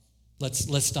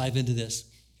Let's dive into this.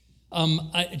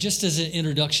 Just as an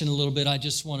introduction a little bit, I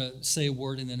just want to say a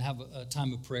word and then have a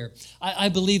time of prayer. I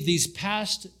believe these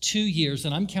past 2 years,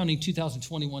 and I'm counting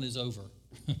 2021 is over.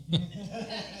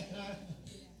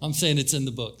 I'm saying it's in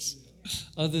the books,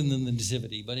 other than the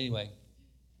nativity. But anyway,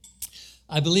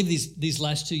 I believe these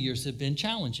last 2 years have been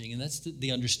challenging, and that's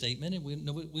the understatement, and we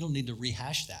don't need to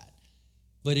rehash that.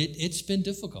 But it's been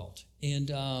difficult, and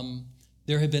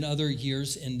there have been other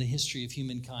years in the history of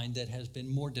humankind that has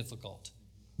been more difficult.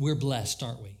 We're blessed,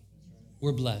 aren't we?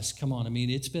 We're blessed. Come on. I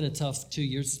mean, it's been a tough 2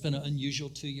 years. It's been an unusual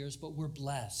 2 years, but we're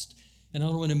blessed. And I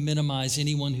don't want to minimize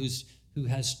anyone who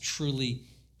has truly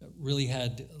really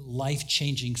had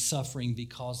life-changing suffering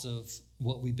because of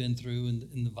what we've been through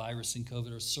in the virus and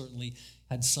COVID, or certainly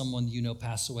had someone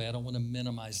pass away. I don't want to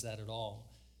minimize that at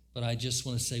all. But I just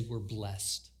want to say we're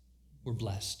blessed. We're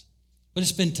blessed. But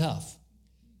it's been tough.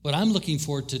 But I'm looking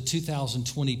forward to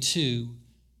 2022.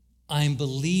 I'm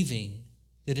believing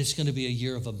that it's going to be a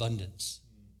year of abundance.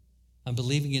 I'm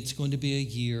believing it's going to be a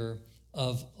year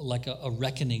of like a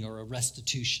reckoning or a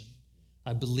restitution.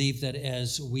 I believe that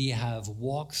as we have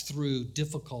walked through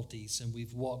difficulties and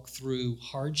we've walked through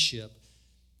hardship,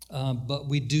 but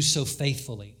we do so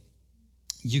faithfully.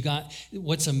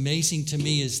 What's amazing to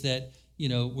me is that,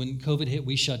 when COVID hit,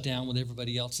 we shut down with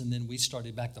everybody else, and then we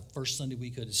started back the first Sunday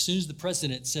we could. As soon as the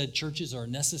president said churches are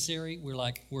necessary, we're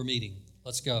like, we're meeting.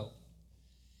 Let's go.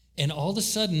 And all of a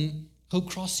sudden, Hope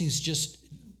Crossings just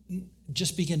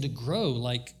began to grow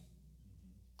like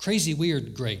crazy,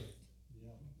 weird, great.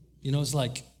 It's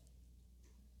like,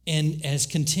 and has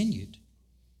continued.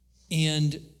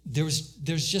 And there's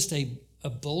just a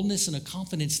boldness and a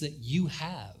confidence that you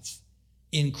have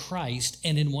in Christ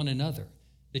and in one another,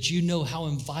 that you know how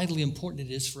vitally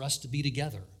important it is for us to be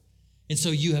together. And so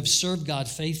you have served God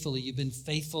faithfully. You've been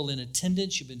faithful in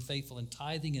attendance. You've been faithful in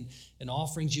tithing and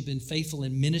offerings. You've been faithful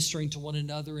in ministering to one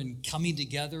another and coming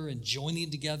together and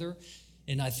joining together.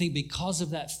 And I think because of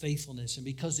that faithfulness and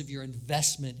because of your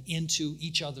investment into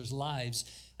each other's lives,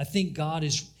 I think God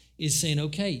is saying,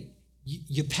 okay,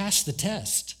 you passed the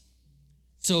test.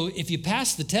 So if you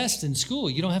pass the test in school,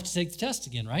 you don't have to take the test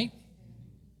again, right?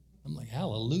 I'm like,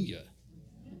 hallelujah.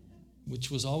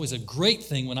 Which was always a great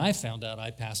thing when I found out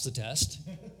I passed the test.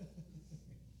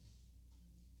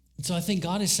 And so I think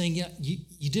God is saying, yeah,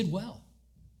 you did well.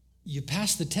 You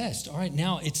passed the test. All right,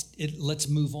 now let's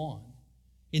move on.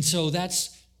 And so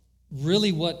that's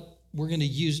really what we're going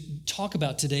to talk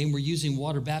about today, and we're using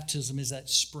water baptism as that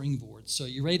springboard. So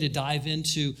you ready to dive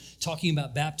into talking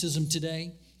about baptism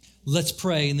today? Let's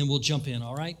pray, and then we'll jump in,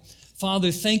 all right?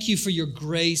 Father, thank you for your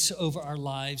grace over our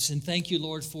lives, and thank you,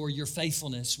 Lord, for your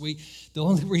faithfulness. The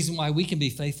only reason why we can be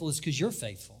faithful is because you're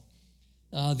faithful.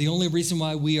 The only reason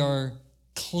why we are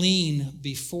clean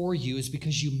before you is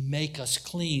because you make us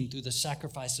clean through the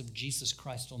sacrifice of Jesus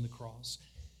Christ on the cross.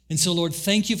 And so, Lord,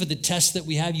 thank you for the test that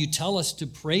we have. You tell us to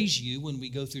praise you when we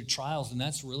go through trials, and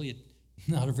that's really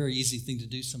not a very easy thing to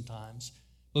do sometimes.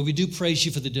 But we do praise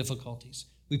you for the difficulties.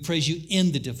 We praise you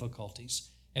in the difficulties.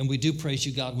 And we do praise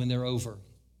you, God, when they're over.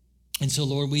 And so,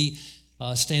 Lord, we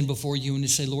stand before you and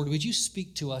say, Lord, would you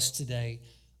speak to us today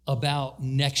about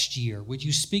next year? Would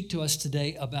you speak to us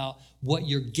today about what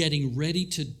you're getting ready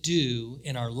to do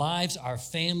in our lives, our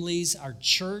families, our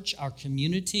church, our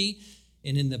community,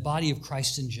 and in the body of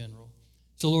Christ in general?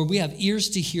 So, Lord, we have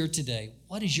ears to hear today.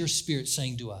 What is your Spirit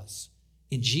saying to us?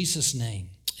 In Jesus'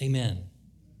 name, amen.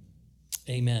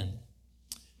 Amen.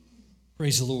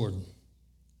 Praise the Lord.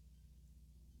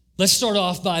 Let's start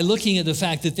off by looking at the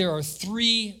fact that there are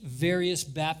 3 various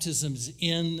baptisms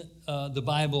in the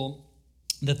Bible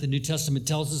that the New Testament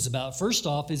tells us about. First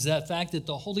off is that fact that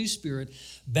the Holy Spirit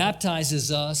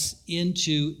baptizes us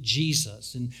into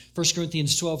Jesus. In 1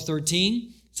 Corinthians 12:13,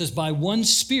 it says, by one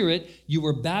Spirit you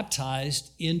were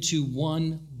baptized into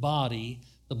one body,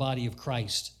 the body of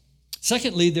Christ.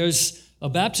 Secondly, there's a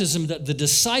baptism that the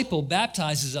disciple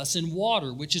baptizes us in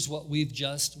water, which is what we've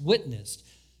just witnessed.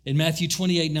 In Matthew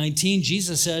 28:19,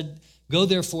 Jesus said, go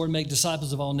therefore and make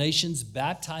disciples of all nations,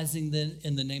 baptizing them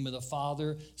in the name of the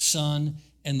Father, Son,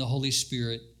 and the Holy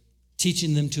Spirit,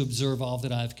 teaching them to observe all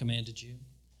that I have commanded you.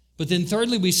 But then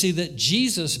thirdly, we see that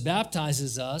Jesus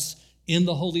baptizes us in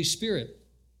the Holy Spirit.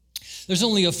 There's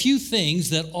only a few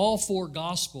things that all 4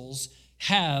 Gospels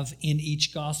have in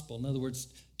each Gospel. In other words,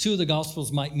 2 of the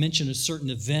Gospels might mention a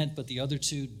certain event, but the other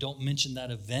 2 don't mention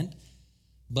that event.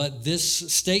 But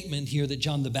this statement here that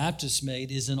John the Baptist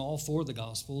made is in all 4 of the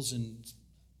Gospels, in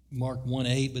Mark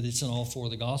 1:8, but it's in all 4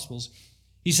 of the Gospels.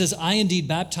 He says, I indeed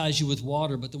baptize you with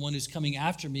water, but the one who's coming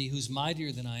after me, who's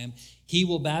mightier than I am, he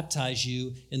will baptize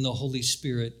you in the Holy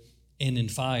Spirit and in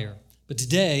fire. But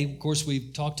today, of course,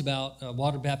 we've talked about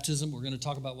water baptism. We're going to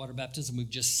talk about water baptism. We've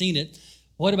just seen it.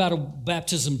 What about a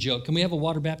baptism joke? Can we have a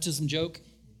water baptism joke?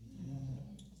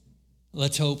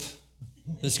 Let's hope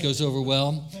this goes over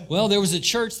well. Well, there was a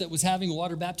church that was having a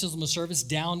water baptismal service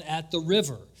down at the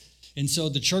river. And so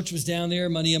the church was down there,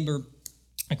 Money Ember,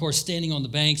 of course, standing on the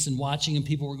banks and watching, and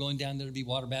people were going down there to be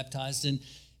water baptized. And it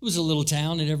was a little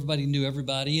town, and everybody knew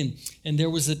everybody. And there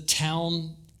was a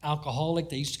town alcoholic.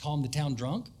 They used to call him the town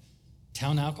drunk,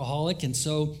 town alcoholic. And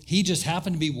so he just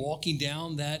happened to be walking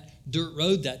down that dirt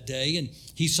road that day, and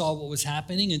he saw what was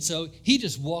happening. And so he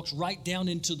just walked right down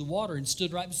into the water and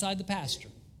stood right beside the pastor.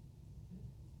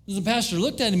 The pastor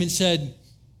looked at him and said,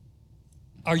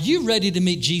 "Are you ready to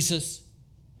meet Jesus?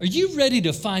 Are you ready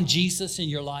to find Jesus in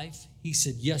your life?" He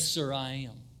said, "Yes, sir, I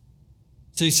am."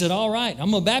 So he said, "All right,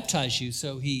 I'm going to baptize you."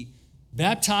 So he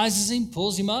baptizes him,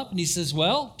 pulls him up, and he says,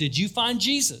 "Well, did you find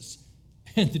Jesus?"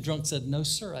 And the drunk said, "No,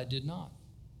 sir, I did not."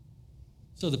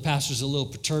 So the pastor's a little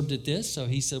perturbed at this. So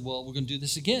he said, "Well, we're going to do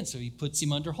this again." So he puts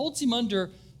him under, holds him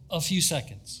under a few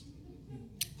seconds,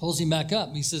 pulls him back up.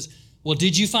 And he says, "Well,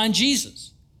 did you find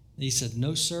Jesus?" And he said,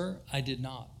 "No, sir, I did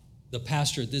not." The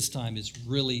pastor at this time is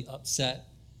really upset.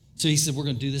 So he said, "We're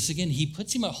going to do this again." He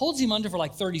puts him, holds him under for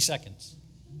like 30 seconds.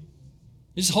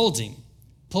 He just holds him,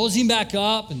 pulls him back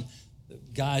up, and the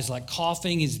guy's like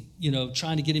coughing. He's,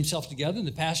 trying to get himself together. And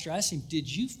the pastor asked him, "Did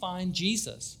you find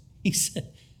Jesus?" He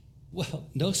said, "Well,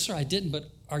 no, sir, I didn't, but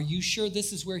are you sure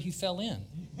this is where he fell in?"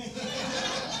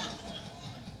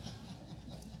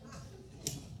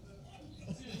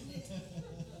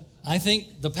 I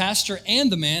think the pastor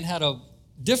and the man had a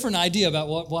different idea about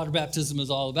what water baptism is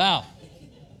all about.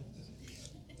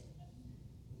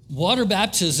 Water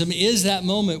baptism is that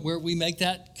moment where we make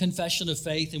that confession of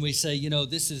faith and we say,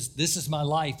 this is my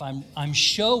life. I'm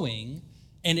showing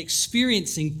and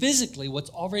experiencing physically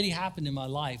what's already happened in my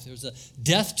life. There's a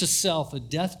death to self, a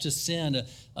death to sin.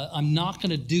 I'm not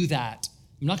going to do that.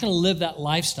 I'm not going to live that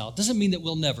lifestyle. It doesn't mean that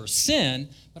we'll never sin,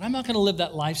 but I'm not going to live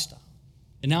that lifestyle.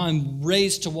 And now I'm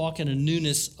raised to walk in a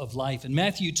newness of life. In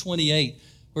Matthew 28,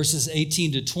 verses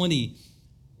 18 to 20,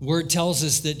 word tells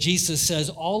us that Jesus says,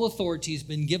 "All authority has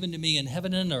been given to me in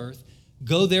heaven and earth.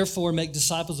 Go therefore and make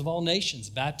disciples of all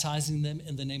nations, baptizing them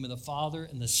in the name of the Father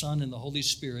and the Son and the Holy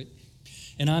Spirit.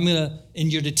 And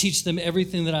you're to teach them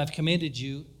everything that I've commanded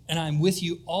you, and I'm with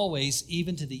you always,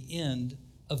 even to the end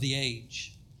of the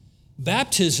age."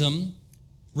 Baptism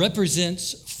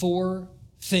represents four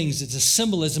things. It's a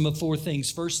symbolism of four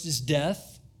things. First is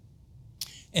death,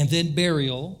 and then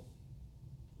burial,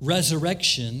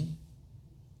 resurrection,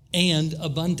 and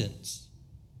abundance.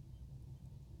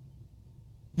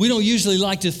 We don't usually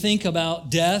like to think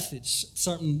about death. It's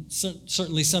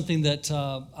certainly something that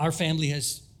our family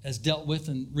has dealt with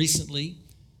and recently.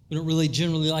 We don't really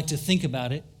generally like to think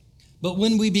about it. But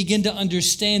when we begin to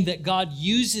understand that God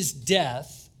uses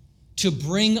death to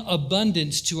bring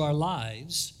abundance to our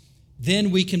lives,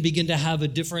 then we can begin to have a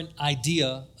different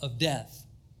idea of death.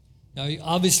 Now,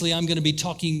 obviously, I'm going to be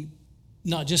talking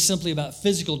not just simply about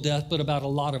physical death, but about a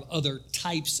lot of other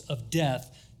types of death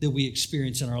that we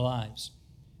experience in our lives.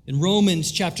 In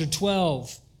Romans chapter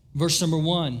 12, verse number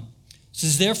 1, it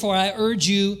says, "Therefore I urge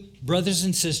you, brothers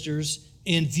and sisters,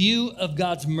 in view of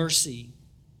God's mercy,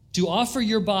 to offer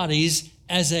your bodies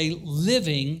as a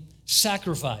living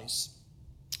sacrifice,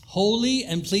 holy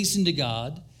and pleasing to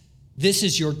God. This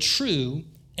is your true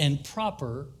and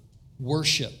proper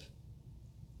worship."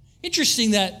 Interesting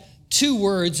that two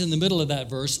words in the middle of that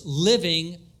verse,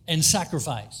 living and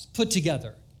sacrifice, put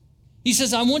together. He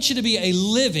says, "I want you to be a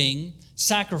living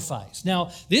sacrifice."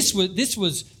 Now, this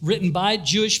was written by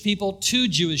Jewish people to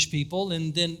Jewish people,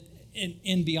 and then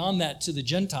in beyond that to the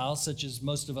Gentiles, such as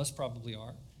most of us probably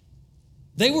are.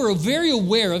 They were very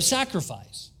aware of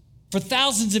sacrifice. For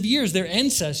thousands of years, their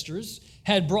ancestors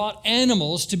had brought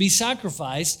animals to be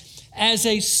sacrificed as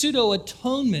a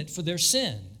pseudo-atonement for their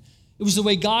sin. It was the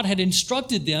way God had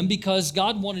instructed them because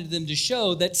God wanted them to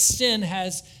show that sin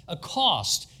has a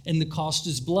cost, and the cost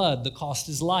is blood, the cost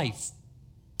is life.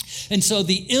 And so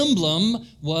the emblem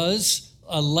was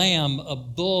a lamb, a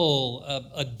bull,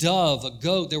 a dove, a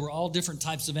goat. There were all different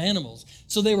types of animals.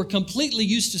 So they were completely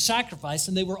used to sacrifice,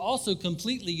 and they were also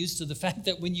completely used to the fact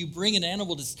that when you bring an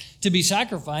animal to be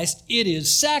sacrificed, it is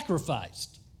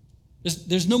sacrificed.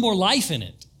 There's no more life in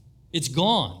it. It's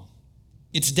gone.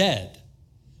 It's dead.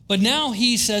 But now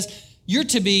he says, you're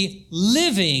to be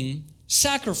living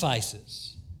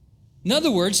sacrifices. In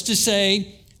other words, to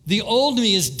say, the old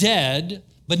me is dead,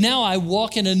 but now I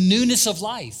walk in a newness of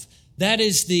life. That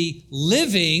is the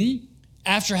living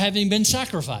after having been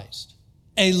sacrificed.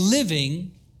 A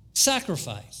living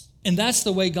sacrifice. And that's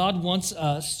the way God wants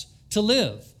us to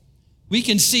live. We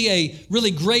can see a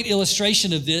really great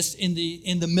illustration of this in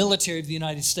the military of the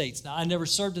United States. Now, I never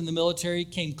served in the military,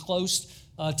 came close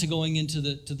to going into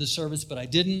the service, but I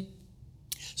didn't.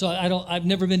 So I've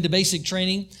never been to basic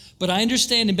training, but I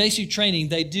understand in basic training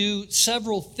they do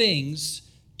several things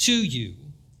to you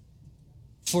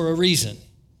for a reason.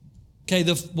 Okay,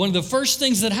 one of the first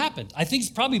things that happened, I think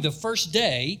it's probably the first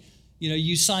day,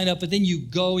 you sign up, but then you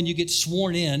go and you get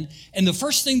sworn in. And the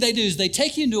first thing they do is they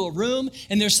take you into a room,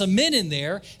 and there's some men in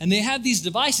there, and they have these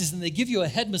devices, and they give you a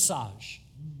head massage.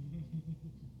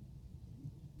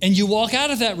 And you walk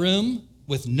out of that room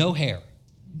with no hair.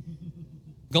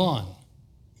 Gone.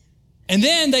 And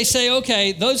then they say,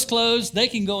 okay, those clothes, they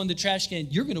can go in the trash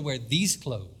can. You're going to wear these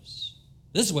clothes.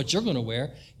 This is what you're going to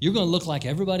wear. You're going to look like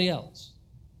everybody else.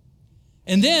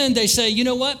 And then they say, you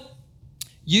know what?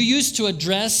 You used to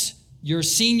address your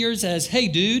seniors as, hey,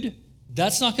 dude,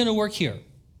 that's not going to work here.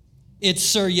 It's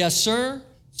sir, yes, sir,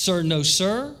 no,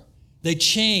 sir. They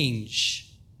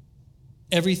change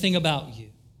everything about you.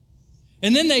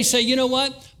 And then they say, you know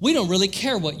what? We don't really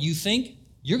care what you think.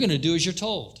 You're going to do as you're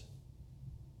told.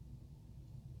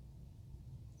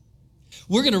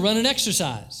 We're going to run an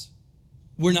exercise.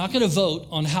 We're not going to vote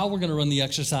on how we're going to run the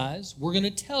exercise. We're going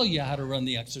to tell you how to run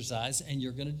the exercise, and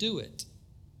you're going to do it.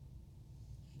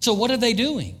 So what are they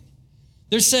doing?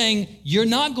 They're saying, you're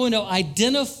not going to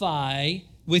identify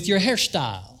with your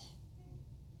hairstyle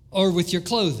or with your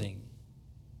clothing.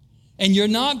 And you're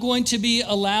not going to be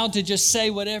allowed to just say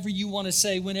whatever you want to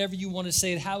say, whenever you want to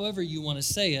say it, however you want to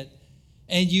say it.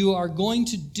 And you are going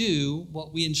to do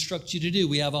what we instruct you to do.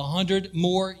 We have 100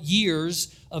 more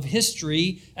years of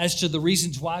history as to the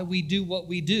reasons why we do what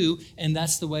we do, and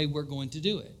that's the way we're going to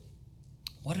do it.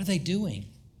 What are they doing?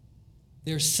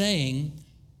 They're saying,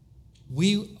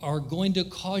 we are going to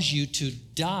cause you to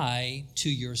die to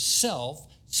yourself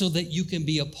so that you can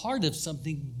be a part of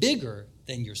something bigger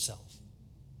than yourself.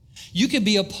 You can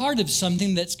be a part of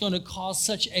something that's going to cause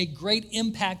such a great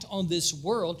impact on this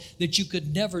world that you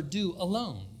could never do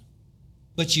alone.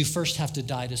 But you first have to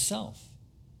die to self.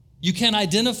 You can't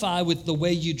identify with the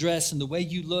way you dress and the way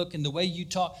you look and the way you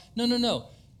talk. No.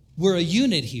 We're a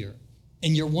unit here,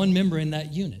 and you're one member in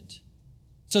that unit.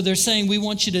 So they're saying we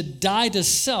want you to die to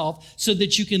self so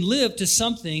that you can live to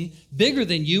something bigger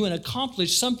than you and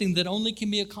accomplish something that only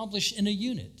can be accomplished in a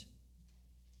unit.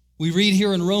 We read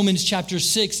here in Romans chapter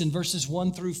 6 in verses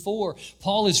 1 through 4,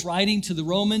 Paul is writing to the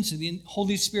Romans, and the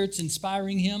Holy Spirit's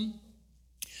inspiring him.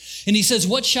 And he says,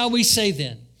 what shall we say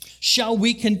then? Shall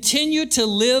we continue to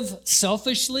live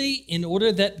selfishly in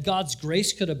order that God's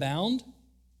grace could abound?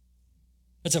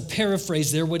 That's a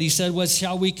paraphrase there. What he said was,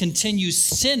 shall we continue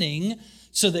sinning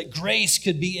so that grace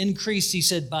could be increased? He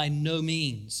said, by no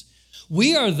means.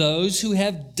 We are those who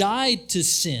have died to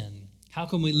sin. How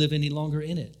can we live any longer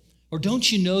in it? Or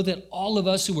don't you know that all of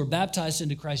us who were baptized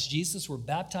into Christ Jesus were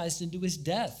baptized into his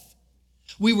death?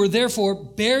 We were therefore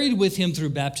buried with him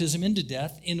through baptism into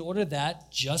death, in order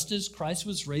that, just as Christ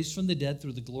was raised from the dead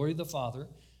through the glory of the Father,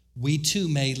 we too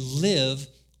may live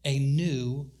a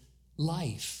new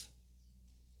life.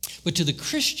 But to the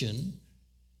Christian,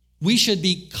 we should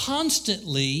be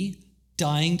constantly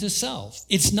dying to self.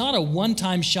 It's not a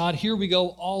one-time shot, here we go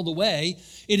all the way.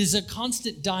 It is a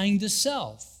constant dying to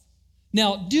self.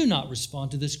 Now, do not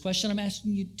respond to this question. I'm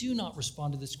asking you, do not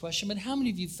respond to this question. But how many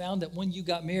of you found that when you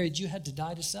got married, you had to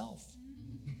die to self?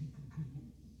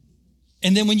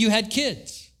 And then when you had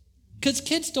kids, because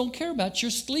kids don't care about your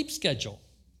sleep schedule.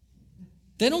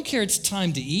 They don't care it's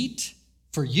time to eat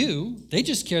for you. They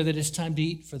just care that it's time to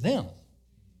eat for them,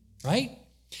 right?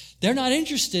 They're not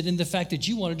interested in the fact that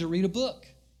you wanted to read a book.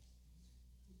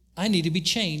 I need to be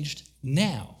changed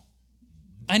now.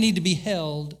 I need to be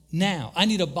held now. I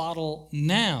need a bottle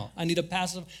now. I need a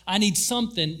passive. I need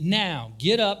something now.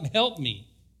 Get up, help me.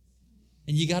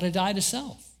 And you got to die to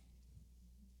self.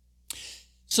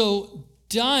 So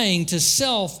dying to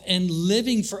self and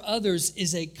living for others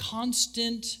is a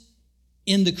constant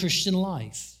in the Christian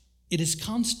life. It is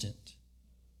constant.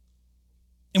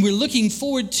 And we're looking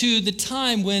forward to the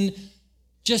time when,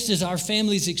 just as our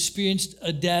families experienced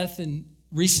a death, and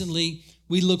recently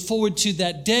we look forward to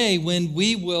that day when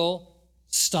we will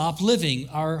stop living.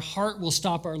 Our heart will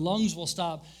stop, our lungs will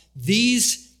stop.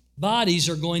 These bodies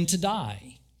are going to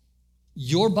die.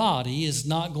 Your body is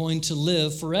not going to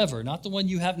live forever, not the one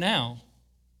you have now.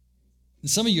 And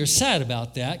some of you are sad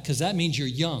about that because that means you're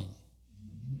young.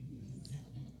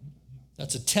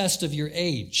 That's a test of your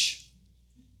age.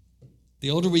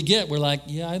 The older we get, we're like,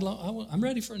 yeah, I'm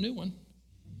ready for a new one.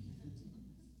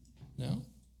 No?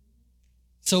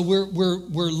 So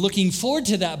we're looking forward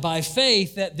to that by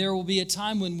faith, that there will be a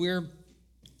time when we're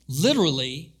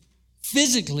literally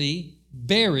physically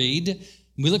buried.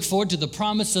 We look forward to the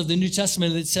promise of the New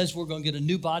Testament that says we're going to get a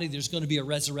new body. There's going to be a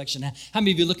resurrection. How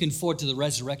many of you are looking forward to the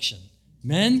resurrection?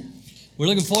 Amen? We're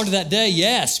looking forward to that day,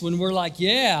 yes, when we're like,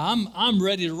 yeah, I'm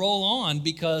ready to roll on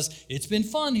because it's been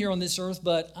fun here on this earth,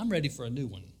 but I'm ready for a new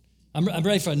one. I'm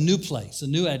ready for a new place, a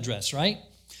new address, right?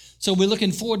 So we're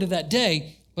looking forward to that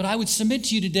day, but I would submit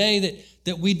to you today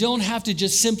that we don't have to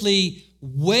just simply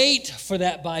wait for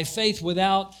that by faith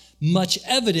without much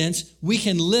evidence. We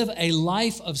can live a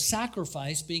life of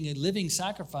sacrifice, being a living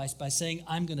sacrifice, by saying,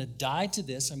 I'm going to die to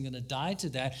this, I'm going to die to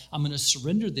that, I'm going to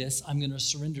surrender this, I'm going to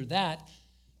surrender that.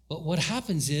 But what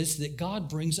happens is that God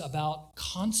brings about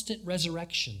constant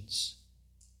resurrections.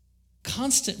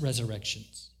 Constant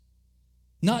resurrections.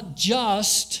 Not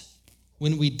just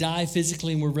when we die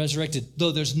physically and we're resurrected,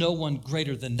 though there's no one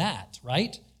greater than that,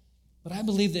 right? But I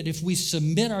believe that if we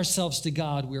submit ourselves to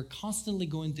God, we're constantly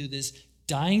going through this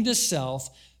dying to self,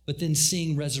 but then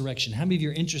seeing resurrection. How many of you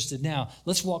are interested now?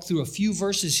 Let's walk through a few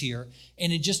verses here,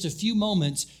 and in just a few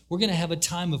moments, we're going to have a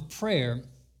time of prayer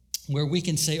where we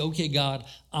can say, okay, God,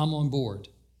 I'm on board.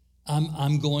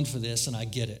 I'm going for this, and I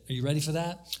get it. Are you ready for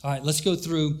that? All right, let's go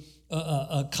through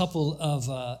a couple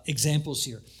of examples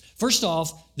here. First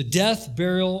off, the death,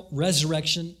 burial,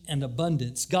 resurrection, and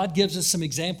abundance. God gives us some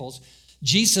examples.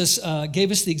 Jesus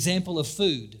gave us the example of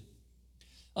food.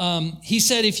 He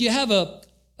said, if you have a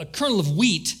kernel of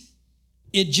wheat,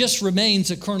 it just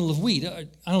remains a kernel of wheat. I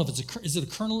don't know if is it a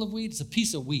kernel of wheat? It's a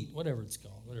piece of wheat, whatever it's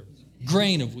called, whatever.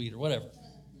 Grain of wheat or whatever.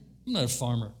 I'm not a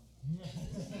farmer.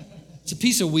 It's a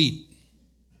piece of wheat.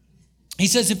 He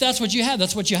says, if that's what you have,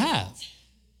 that's what you have.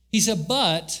 He said,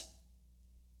 but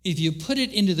if you put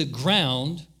it into the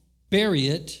ground, bury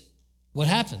it, what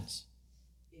happens?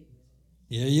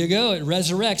 Here you go. It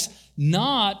resurrects.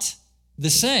 Not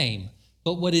the same,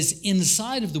 but what is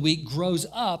inside of the wheat grows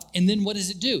up, and then what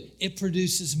does it do? It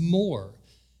produces more.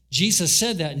 Jesus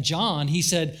said that in John. He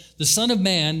said, the Son of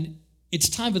Man, it's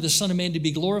time for the Son of Man to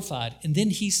be glorified. And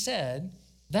then he said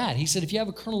that. He said, if you have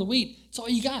a kernel of wheat, it's all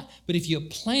you got. But if you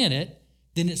plant it,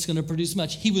 then it's going to produce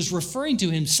much. He was referring to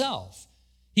himself.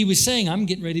 He was saying, I'm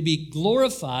getting ready to be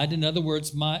glorified. In other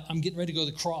words, I'm getting ready to go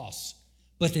to the cross.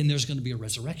 But then there's going to be a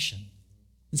resurrection.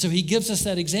 And so he gives us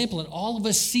that example, and all of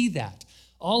us see that.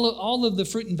 All of the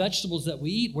fruit and vegetables that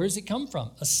we eat, where does it come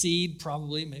from? A seed,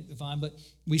 probably, maybe fine, but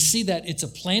we see that it's a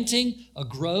planting, a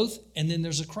growth, and then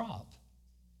there's a crop.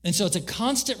 And so it's a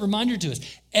constant reminder to us.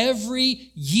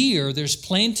 Every year there's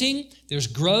planting, there's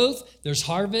growth, there's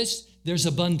harvest, there's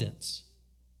abundance.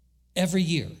 Every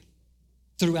year,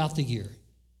 throughout the year.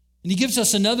 And he gives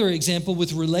us another example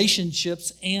with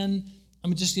relationships, and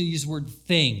I'm just going to use the word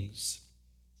things.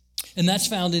 And that's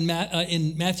found in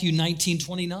Matthew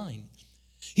 19:29.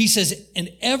 He says, and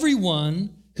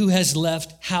everyone who has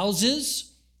left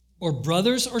houses or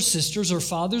brothers or sisters or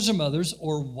fathers or mothers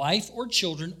or wife or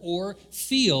children or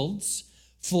fields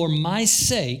for my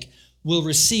sake will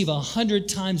receive 100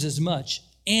 times as much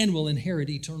and will inherit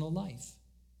eternal life.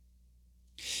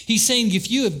 He's saying if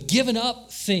you have given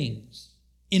up things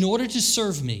in order to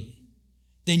serve me,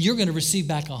 then you're going to receive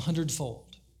back 100-fold.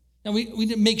 Now, we need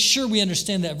to make sure we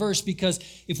understand that verse, because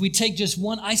if we take just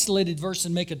one isolated verse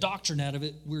and make a doctrine out of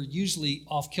it, we're usually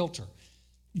off kilter.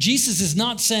 Jesus is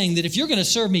not saying that if you're going to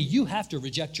serve me, you have to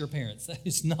reject your parents.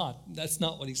 That's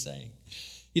not what he's saying.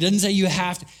 He doesn't say you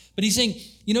have to, but he's saying,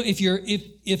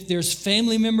 if there's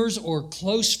family members or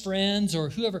close friends or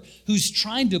whoever who's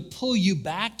trying to pull you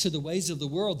back to the ways of the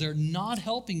world, they're not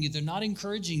helping you, they're not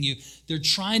encouraging you, they're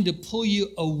trying to pull you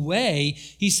away.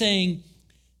 He's saying,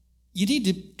 you need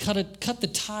to cut the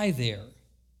tie there.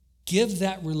 Give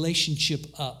that relationship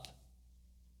up.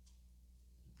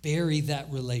 Bury that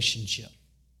relationship.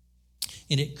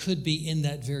 And it could be in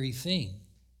that very thing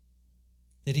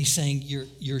that he's saying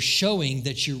you're showing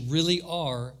that you really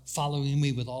are following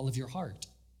me with all of your heart.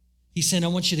 He's saying, I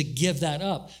want you to give that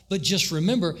up. But just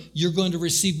remember, you're going to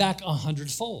receive back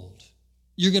 100-fold.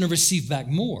 You're going to receive back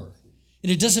more. And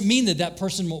it doesn't mean that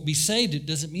person won't be saved. It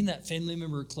doesn't mean that family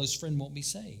member or close friend won't be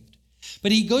saved.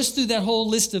 But he goes through that whole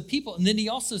list of people, and then he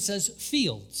also says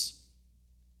fields.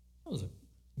 That was a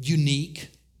unique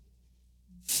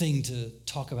thing to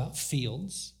talk about,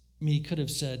 fields. I mean, he could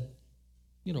have said,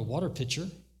 water pitcher.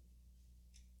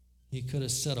 He could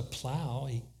have said a plow,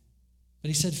 but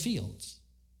he said fields.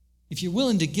 If you're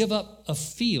willing to give up a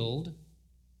field,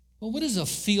 well, what does a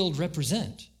field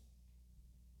represent?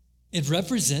 It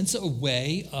represents a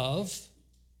way of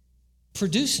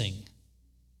producing.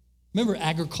 Remember,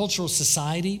 agricultural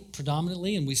society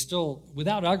predominantly, and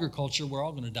without agriculture, we're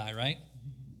all going to die, right?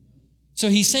 So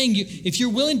he's saying if you're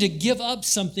willing to give up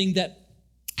something that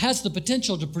has the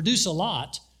potential to produce a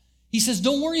lot, He says,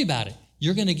 don't worry about it.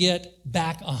 You're going to get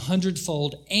back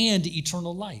 100-fold and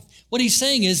eternal life. What he's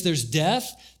saying is there's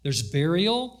death, there's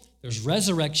burial, there's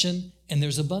resurrection, and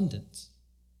there's abundance.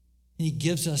 And he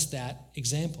gives us that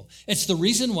example. It's the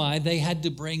reason why they had to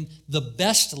bring the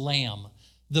best lamb,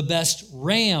 the best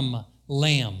ram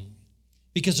lamb,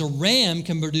 because a ram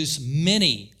can produce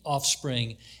many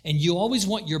offspring, and you always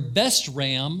want your best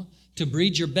ram to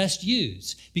breed your best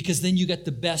ewes, because then you get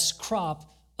the best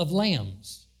crop of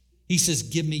lambs. He says,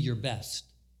 give me your best,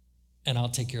 and I'll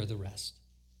take care of the rest.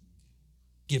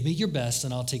 Give me your best,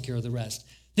 and I'll take care of the rest.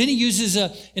 Then he uses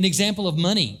an example of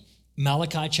money,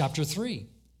 Malachi chapter 3.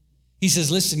 He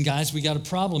says, listen, guys, we got a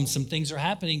problem. Some things are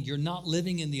happening. You're not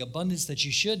living in the abundance that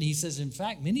you should. And he says, in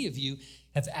fact, many of you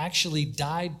have actually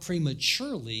died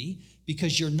prematurely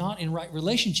because you're not in right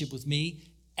relationship with me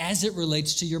as it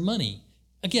relates to your money.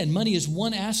 Again, money is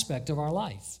one aspect of our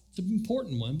life. It's an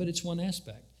important one, but it's one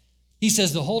aspect. He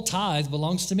says, the whole tithe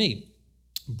belongs to me.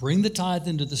 Bring the tithe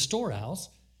into the storehouse,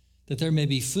 that there may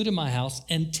be food in my house,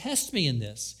 and test me in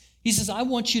this. He says, I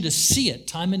want you to see it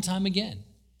time and time again.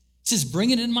 He says, bring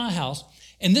it in my house,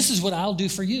 and this is what I'll do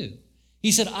for you.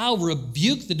 He said, I'll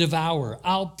rebuke the devourer.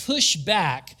 I'll push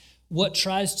back what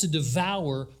tries to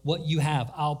devour what you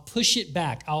have. I'll push it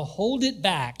back. I'll hold it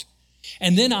back.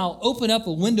 And then I'll open up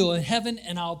a window of heaven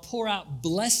and I'll pour out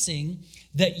blessing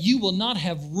that you will not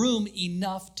have room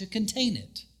enough to contain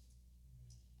it.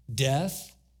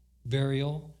 Death,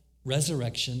 burial,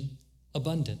 resurrection,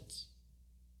 abundance.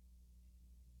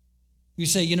 You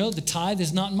say, the tithe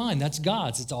is not mine. That's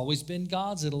God's. It's always been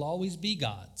God's. It'll always be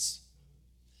God's.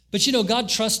 But God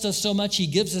trusts us so much, he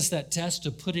gives us that test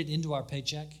to put it into our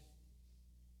paycheck.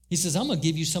 He says, I'm going to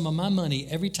give you some of my money.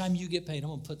 Every time you get paid, I'm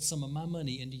going to put some of my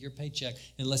money into your paycheck,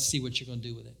 and let's see what you're going to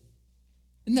do with it.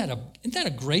 Isn't that a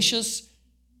gracious,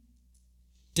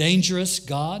 dangerous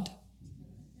God?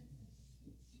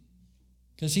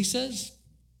 Because he says,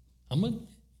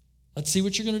 let's see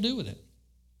what you're going to do with it.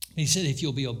 He said, if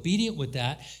you'll be obedient with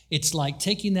that, it's like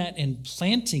taking that and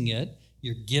planting it.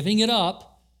 You're giving it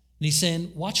up. And he's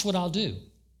saying, watch what I'll do.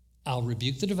 I'll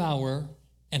rebuke the devourer,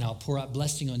 and I'll pour out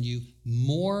blessing on you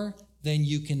more than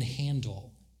you can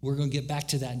handle. We're going to get back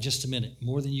to that in just a minute.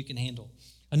 More than you can handle.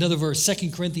 Another verse,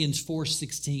 2 Corinthians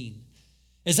 4:16.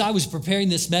 As I was preparing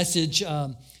this message,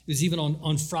 it was even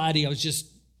on Friday, I was just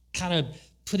kind of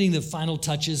putting the final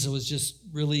touches. It was just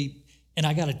really... And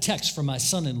I got a text from my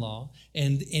son-in-law,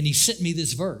 and he sent me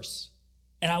this verse.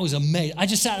 And I was amazed. I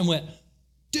just sat and went,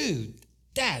 dude,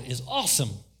 that is awesome.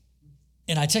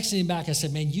 And I texted him back. I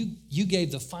said, man, you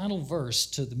gave the final verse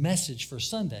to the message for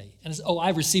Sunday. And I said,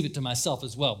 I receive it to myself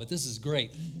as well, but this is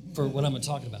great for what I'm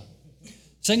talking about.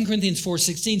 2 Corinthians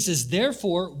 4:16 says,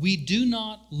 therefore, we do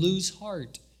not lose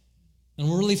heart. And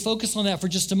we'll really focus on that for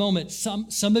just a moment.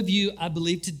 Some of you, I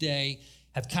believe today,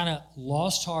 have kind of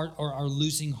lost heart or are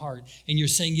losing heart. And you're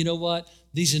saying, you know what?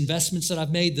 These investments that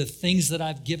I've made, the things that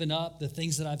I've given up, the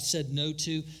things that I've said no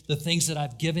to, the things that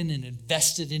I've given and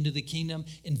invested into the kingdom,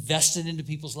 invested into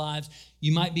people's lives,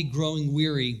 you might be growing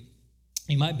weary.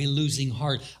 You might be losing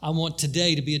heart. I want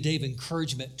today to be a day of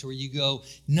encouragement to where you go,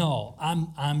 no,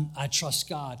 I trust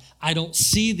God. I don't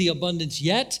see the abundance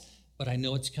yet, but I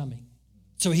know it's coming.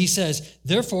 So he says,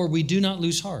 therefore, we do not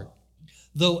lose heart.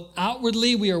 Though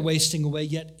outwardly we are wasting away,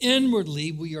 yet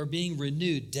inwardly we are being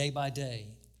renewed day by day.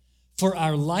 For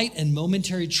our light and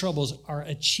momentary troubles are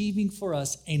achieving for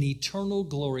us an eternal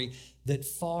glory that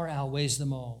far outweighs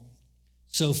them all.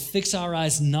 So fix our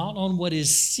eyes not on what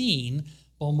is seen,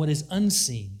 but on what is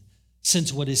unseen,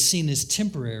 since what is seen is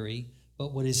temporary,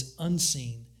 but what is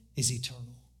unseen is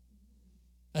eternal.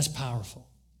 That's powerful.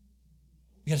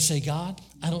 You got to say, God,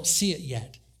 I don't see it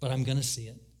yet, but I'm going to see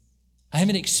it. I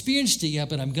haven't experienced it yet,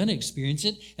 but I'm going to experience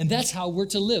it. And that's how we're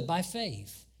to live, by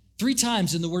faith. 3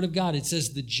 times in the Word of God, it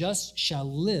says, the just shall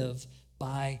live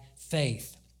by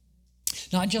faith.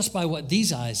 Not just by what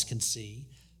these eyes can see,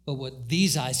 but what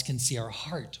these eyes can see, our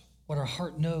heart, what our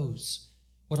heart knows,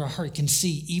 what our heart can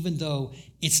see, even though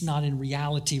it's not in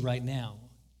reality right now.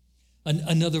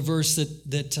 Another verse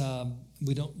that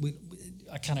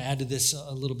I kind of added this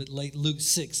a little bit late, Luke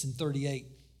 6:38.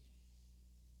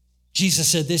 Jesus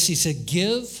said this, he said,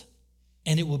 give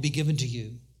and it will be given to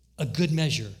you. A good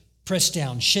measure, pressed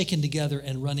down, shaken together,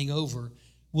 and running over,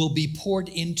 will be poured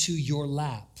into your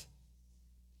lap.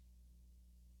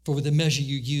 For with the measure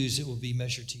you use, it will be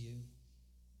measured to you.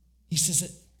 He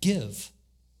says, give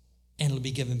and it'll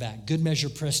be given back. Good measure,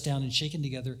 pressed down and shaken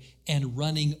together and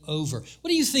running over. What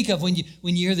do you think of when you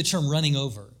hear the term running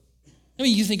over? I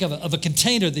mean, you think of a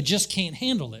container that just can't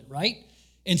handle it, right?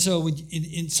 And so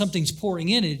when something's pouring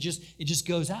in, it just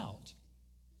goes out.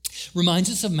 Reminds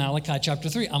us of Malachi chapter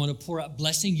 3. I'm going to pour out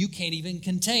blessing you can't even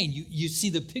contain. You see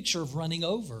the picture of running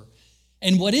over.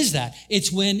 And what is that?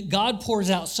 It's when God pours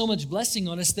out so much blessing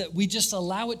on us that we just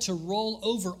allow it to roll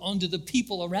over onto the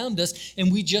people around us,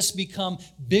 and we just become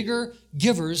bigger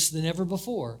givers than ever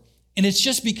before. And it's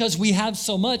just because we have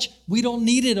so much, we don't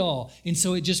need it all. And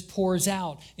so it just pours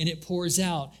out, and it pours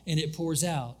out, and it pours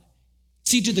out.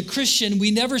 See, to the Christian,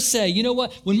 we never say, you know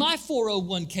what, when my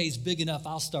 401k is big enough,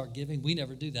 I'll start giving. We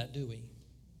never do that, do we?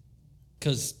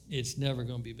 Because it's never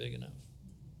going to be big enough,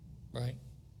 right?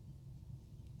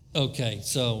 Okay,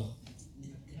 so,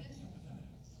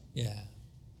 yeah.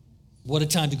 What a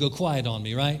time to go quiet on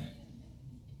me, right?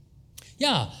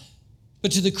 Yeah,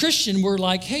 but to the Christian, we're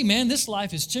like, hey, man, this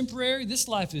life is temporary. This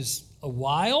life is a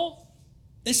while.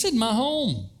 This isn't my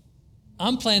home.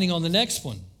 I'm planning on the next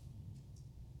one,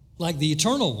 like the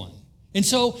eternal one. And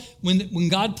so when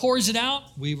God pours it out,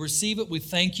 we receive it. We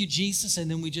thank you, Jesus,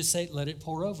 and then we just say, let it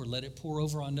pour over. Let it pour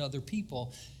over onto other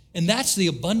people. And that's the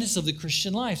abundance of the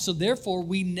Christian life. So therefore,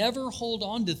 we never hold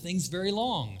on to things very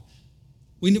long.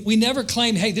 We never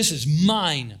claim, hey, this is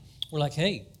mine. We're like,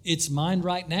 hey, it's mine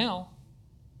right now,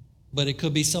 but it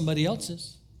could be somebody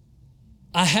else's.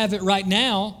 I have it right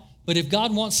now, but if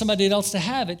God wants somebody else to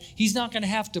have it, he's not going to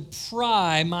have to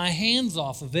pry my hands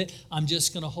off of it. I'm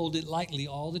just going to hold it lightly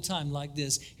all the time like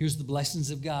this. Here's the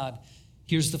blessings of God.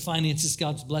 Here's the finances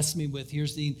God's blessed me with.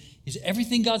 Here's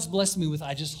everything God's blessed me with.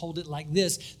 I just hold it like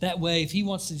this. That way, if he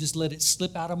wants to just let it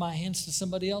slip out of my hands to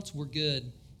somebody else, we're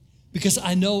good. Because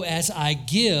I know as I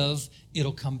give,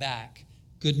 it'll come back.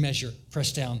 Good measure,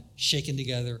 pressed down, shaken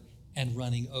together, and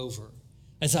running over.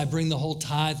 As I bring the whole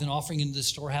tithe and offering into the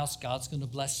storehouse, God's going to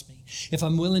bless me. If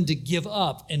I'm willing to give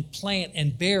up and plant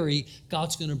and bury,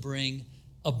 God's going to bring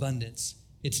abundance.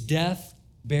 It's death,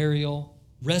 burial,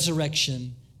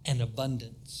 resurrection, and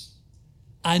abundance.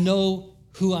 I know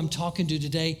who I'm talking to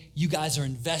today. You guys are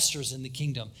investors in the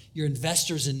kingdom. You're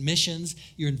investors in missions.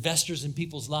 You're investors in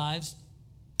people's lives.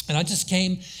 And I just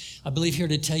came, I believe, here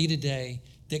to tell you today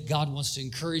that God wants to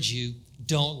encourage you.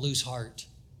 Don't lose heart.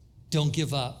 Don't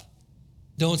give up.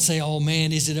 Don't say, oh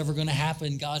man, is it ever going to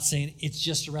happen? God's saying it's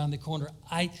just around the corner.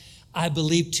 I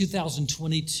believe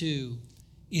 2022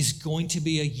 is going to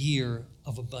be a year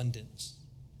of abundance.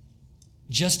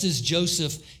 Just as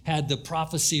Joseph had the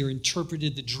prophecy or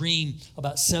interpreted the dream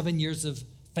about 7 years of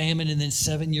famine and then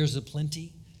 7 years of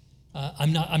plenty.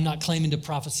 I'm not claiming to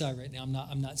prophesy right now.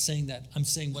 I'm not saying that. I'm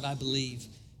saying what I believe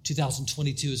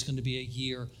 2022 is going to be a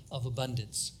year of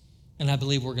abundance. And I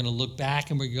believe we're going to look back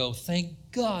and we go, thank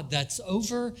God that's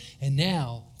over. And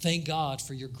now, thank God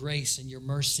for your grace and your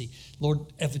mercy. Lord,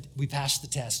 we passed the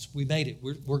test. We made it.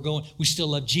 We're going. We still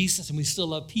love Jesus and we still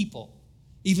love people,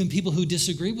 even people who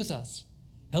disagree with us.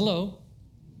 Hello.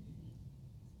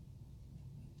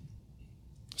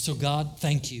 So God,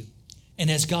 thank you. And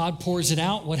as God pours it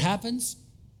out, what happens?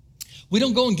 We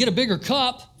don't go and get a bigger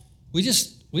cup. We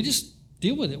just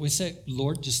deal with it. We say,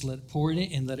 Lord, just let it pour in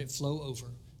it and let it flow over.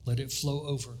 Let it flow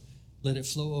over. Let it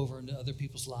flow over into other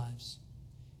people's lives.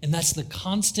 And that's the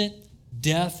constant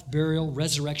death, burial,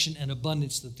 resurrection, and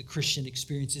abundance that the Christian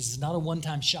experiences. It's not a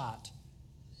one-time shot.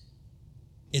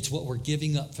 It's what we're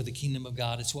giving up for the kingdom of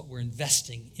God. It's what we're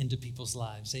investing into people's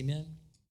lives. Amen?